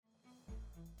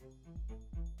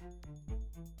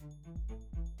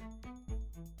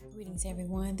Greetings,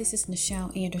 everyone. This is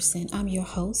Nichelle Anderson. I'm your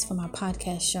host for my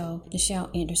podcast show, Nichelle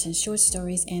Anderson Short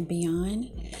Stories and Beyond.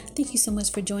 Thank you so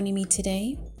much for joining me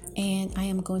today. And I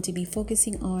am going to be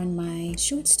focusing on my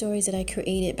short stories that I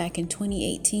created back in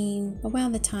 2018,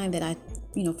 around the time that I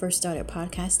first started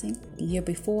podcasting the year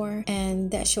before. And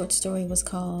that short story was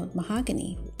called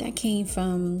Mahogany. That came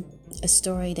from a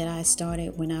story that I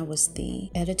started when I was the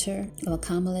editor of a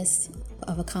columnist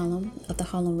of a column of the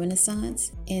Harlem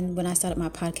Renaissance. And when I started my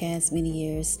podcast many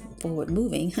years forward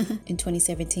moving in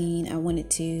 2017, I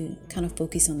wanted to kind of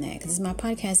focus on that because my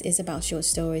podcast is about short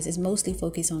stories. It's mostly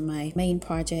focused on my main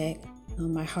project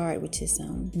on my heart, which is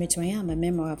Mitzrayim, a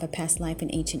memoir of a past life in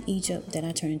ancient Egypt that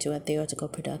I turned into a theatrical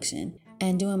production.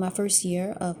 And during my first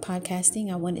year of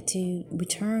podcasting, I wanted to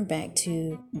return back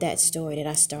to that story that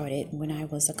I started when I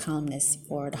was a columnist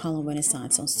for the Harlem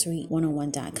Renaissance on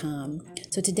Street101.com.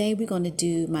 So today we're going to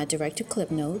do my director clip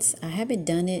notes. I haven't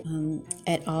done it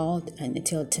at all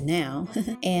until to now.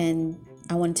 And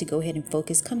I wanted to go ahead and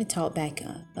focus, kind of talk back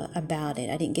about it.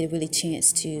 I didn't get a really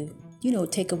chance to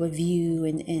take a review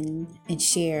and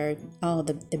share all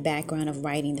the background of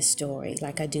writing the story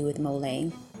like I do with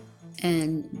Mole.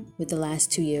 And with the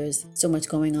last 2 years, so much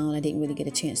going on, I didn't really get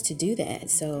a chance to do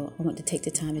that. So I want to take the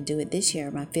time to do it this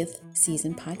year, my 5th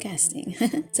season podcasting.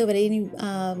 So but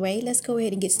anyway, let's go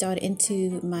ahead and get started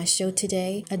into my show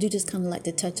today. I do just kind of like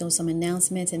to touch on some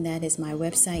announcements, and that is my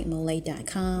website,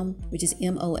 molae.com, which is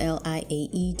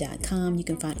MOLIAE.com. You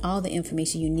can find all the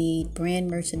information you need, brand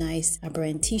merchandise. I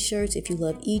brand t-shirts. If you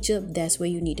love Egypt, that's where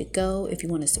you need to go. If you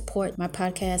want to support my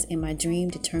podcast and my dream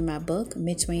to turn my book,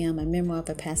 Mitzrayim, a memoir of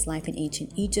a past life in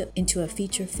ancient Egypt, into a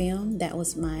feature film. That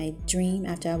was my dream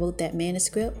after I wrote that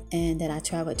manuscript and that I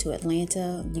traveled to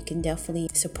Atlanta. You can definitely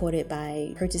support it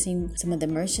by purchasing some of the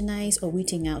merchandise or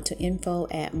reaching out to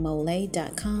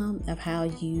info@molae.com of how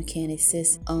you can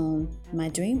assist on my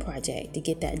dream project to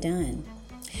get that done.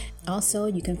 Also,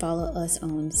 you can follow us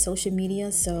on social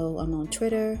media. So I'm on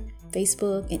Twitter,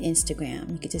 Facebook, and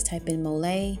Instagram. You can just type in Mole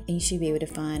and you should be able to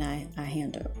find our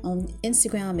handle. On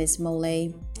Instagram is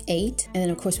Mole8. And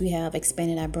then of course we have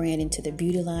expanded our brand into the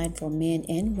beauty line for men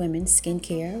and women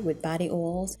skincare with body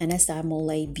oils, and that's our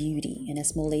Mole Beauty, and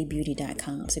that's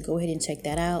molebeauty.com. So go ahead and check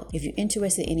that out. If you're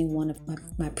interested in any one of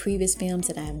my previous films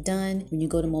that I have done, when you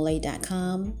go to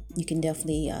mole.com, you can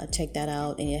definitely check that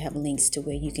out, and it'll have links to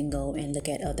where you can go and look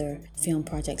at other film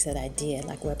projects that I did,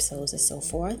 like websodes and so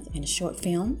forth, and a short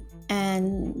film.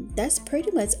 And that's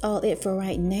pretty much all it for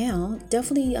right now.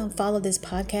 Definitely follow this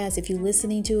podcast if you're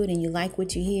listening to it and you like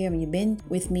what you hear and you've been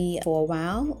with me for a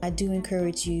while. I do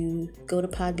encourage you, go to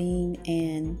Podbean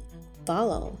and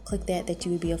follow. Click that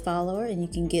you would be a follower, and you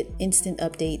can get instant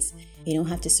updates. You don't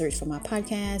have to search for my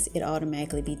podcast. It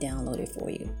automatically be downloaded for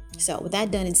you. So with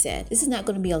that done and said, this is not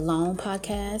going to be a long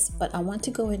podcast, but I want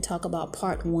to go ahead and talk about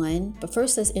part 1. But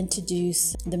first, let's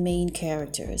introduce the main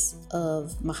characters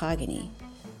of Mahogany.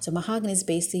 So Mahogany is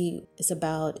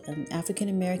about an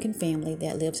African-American family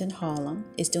that lives in Harlem.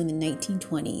 It's during the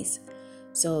 1920s.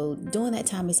 So during that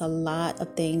time, it's a lot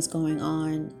of things going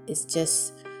on. It's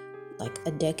just like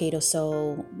a decade or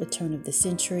so, the turn of the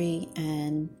century,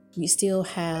 and we still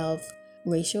have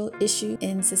racial issue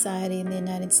in society in the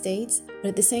United States. But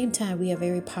at the same time, we have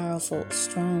very powerful,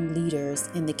 strong leaders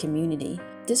in the community.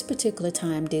 This particular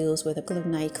time deals with a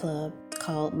nightclub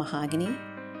called Mahogany.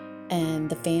 And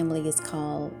the family is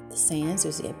called the Sands.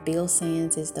 There's Bill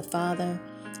Sands is the father.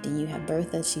 Then you have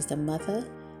Bertha, she's the mother.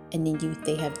 And then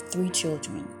they have 3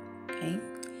 children. Okay.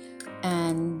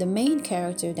 And the main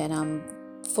character that I'm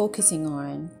focusing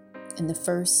on in the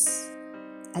first,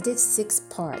 I did 6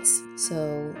 parts.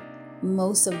 So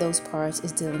most of those parts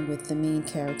is dealing with the main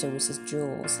character, which is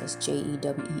Jules. That's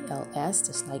Jewels,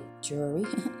 just like jewelry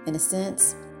in a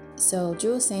sense. So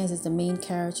Jules Sands is the main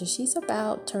character. She's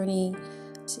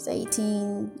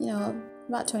 18,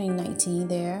 about turning 19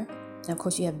 there. And of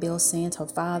course you have Bill Sands, her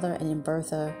father, and then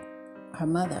Bertha, her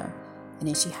mother. And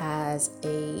then she has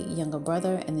a younger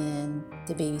brother and then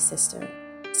the baby sister.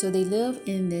 So they live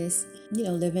in this,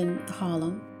 live in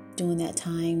Harlem during that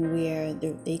time where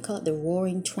they call it the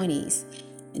Roaring 20s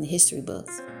in the history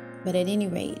books. But at any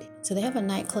rate, so they have a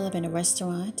nightclub and a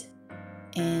restaurant.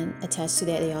 And attached to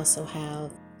that, they also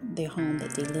have their home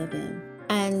that they live in.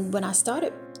 And when I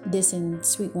started this in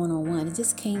Suite 101, it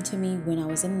just came to me when I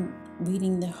was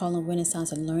reading the Harlem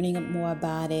Renaissance and learning more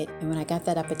about it. And when I got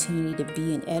that opportunity to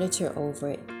be an editor over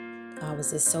it, I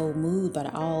was just so moved by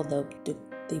all the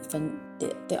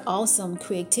awesome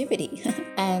creativity.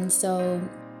 And so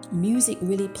music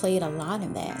really played a lot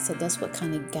in that. So that's what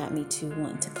kind of got me to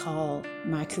want to call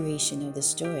my creation of the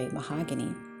story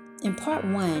Mahogany. in part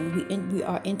one, we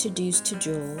are introduced to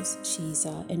Jules. She's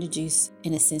introduced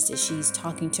in a sense that she's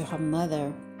talking to her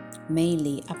mother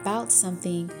mainly about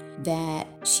something that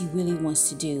she really wants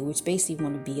to do, which basically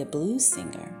want to be a blues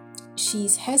singer.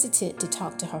 She's hesitant to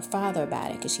talk to her father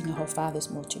about it because she knows her father's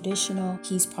more traditional.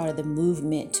 He's part of the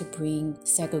movement to bring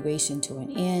segregation to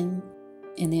an end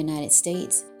in the United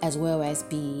States, as well as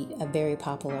be a very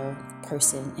popular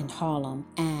person in Harlem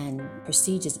and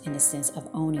prestigious in the sense of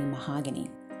owning mahogany.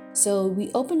 So we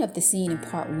opened up the scene in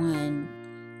part one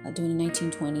during the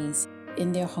 1920s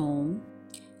in their home,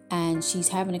 and she's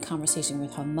having a conversation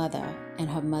with her mother, and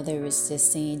her mother is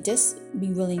just saying, just be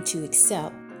willing to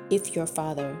accept if your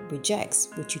father rejects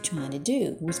what you're trying to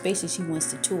do, which basically she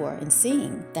wants to tour and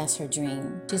sing. That's her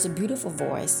dream. She has a beautiful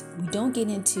voice. We don't get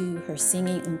into her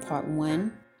singing in part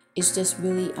one. It's just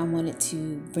really, I wanted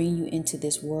to bring you into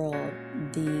this world,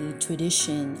 the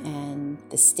tradition and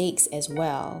the stakes as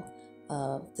well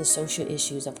of the social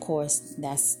issues. Of course,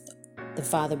 the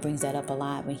father brings that up a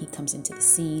lot when he comes into the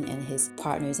scene, and his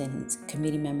partners and his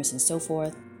committee members and so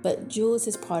forth. But Jules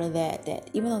is part of that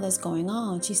even though that's going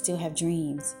on, she still have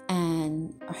dreams.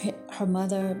 And her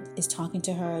mother is talking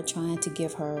to her, trying to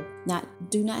give her,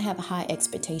 do not have high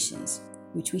expectations,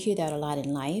 which we hear that a lot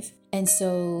in life. And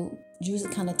so Jules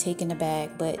is kind of taken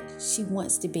aback, but she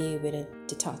wants to be able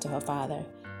to talk to her father.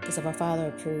 Because if her father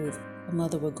approved, her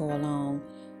mother would go along,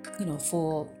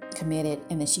 full committed,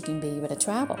 and then she can be able to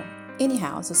travel.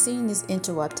 Anyhow, so scene is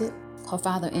interrupted. Her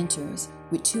father enters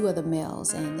with two other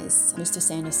males, and it's Mr.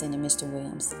 Sanderson and Mr.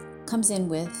 Williams. Comes in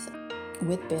with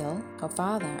Bill, her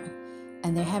father,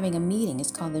 and they're having a meeting. It's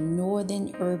called the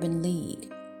Northern Urban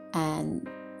League. And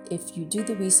if you do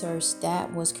the research,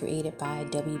 that was created by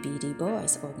W.B. Du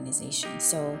Bois organization.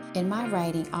 So in my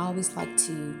writing, I always like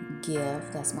to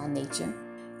give, that's my nature.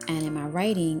 And in my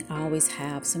writing, I always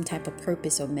have some type of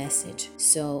purpose or message.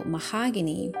 So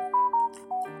mahogany,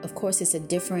 of course, it's a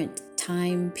different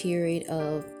time period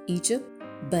of Egypt,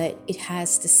 but it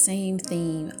has the same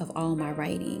theme of all my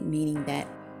writing, meaning that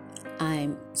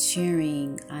I'm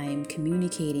sharing, I'm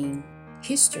communicating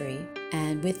history,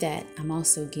 and with that, I'm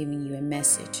also giving you a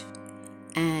message.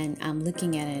 And I'm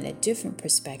looking at it at a different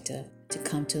perspective to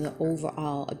come to the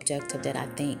overall objective that I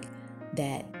think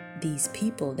that these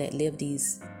people that live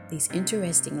these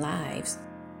interesting lives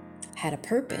had a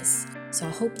purpose. So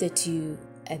I hope that you,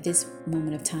 at this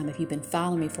moment of time, if you've been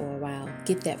following me for a while,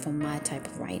 get that from my type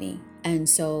of writing. And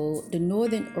so the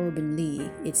Northern Urban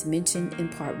League, it's mentioned in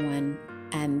part one,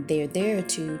 and they're there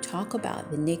to talk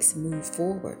about the next move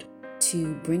forward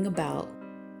to bring about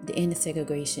the end of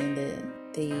segregation,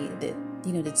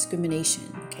 the discrimination,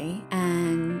 okay?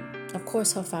 And of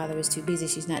course her father is too busy.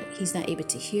 He's not able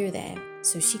to hear that.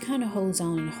 So she kind of holds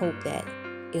on and hope that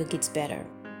it gets better.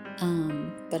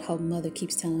 But her mother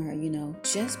keeps telling her,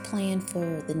 just plan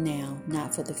for the now,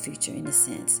 not for the future, in a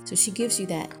sense. So she gives you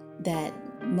that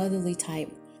motherly type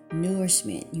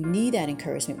nourishment. You need that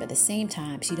encouragement, but at the same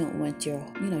time, she don't want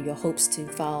your hopes to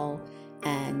fall,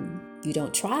 and you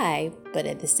don't try, but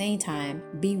at the same time,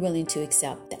 be willing to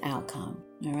accept the outcome.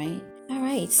 All right.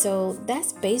 So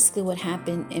that's basically what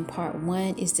happened in part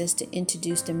one, is just to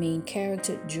introduce the main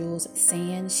character, Jules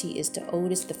Sands. She is the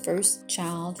oldest, the first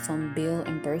child from Bill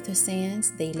and Bertha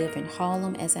Sands. They live in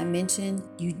Harlem, as I mentioned.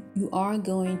 You are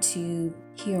going to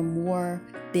hear more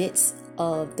bits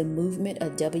of the movement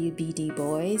of W.B. Du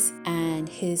Bois and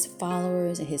his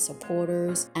followers and his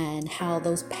supporters, and how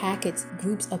those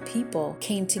groups of people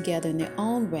came together in their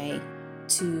own way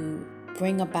to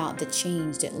bring about the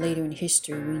change that later in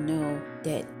history we know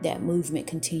that movement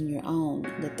continued on,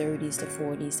 the 30s, the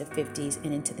 40s, the 50s,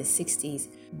 and into the 60s,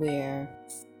 where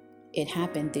it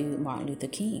happened through Martin Luther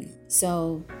King.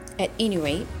 So at any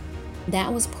rate,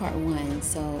 that was part one.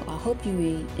 So I hope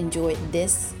you enjoyed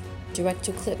this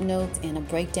director clip notes and a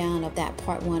breakdown of that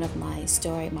part one of my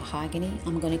story, Mahogany.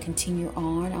 I'm going to continue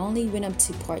on. I only went up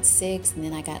to part 6, and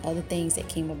then I got other things that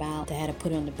came about that I had to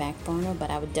put on the back burner,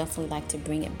 but I would definitely like to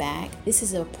bring it back. This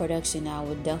is a production I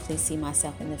would definitely see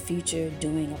myself in the future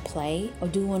doing a play or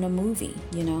doing a movie,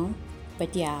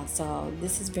 But yeah, so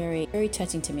this is very, very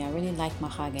touching to me. I really like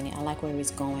Mahogany. I like where it's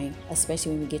going,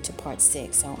 especially when we get to part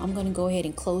 6. So I'm going to go ahead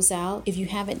and close out. If you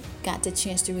haven't got the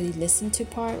chance to really listen to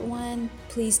part 1,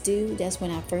 please do. That's when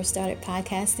I first started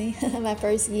podcasting, my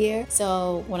first year.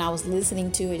 So when I was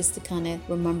listening to it, just to kind of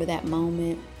remember that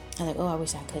moment, I was like, I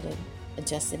wish I could have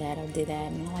adjusted that or did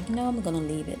that. And I'm like, no, I'm going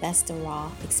to leave it. That's the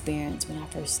raw experience when I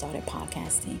first started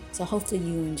podcasting. So hopefully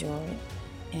you enjoy it.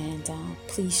 And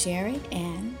please share it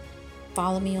and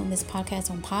follow me on this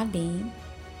podcast on Podbean.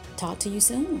 Talk to you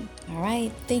soon. All right.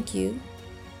 Thank you.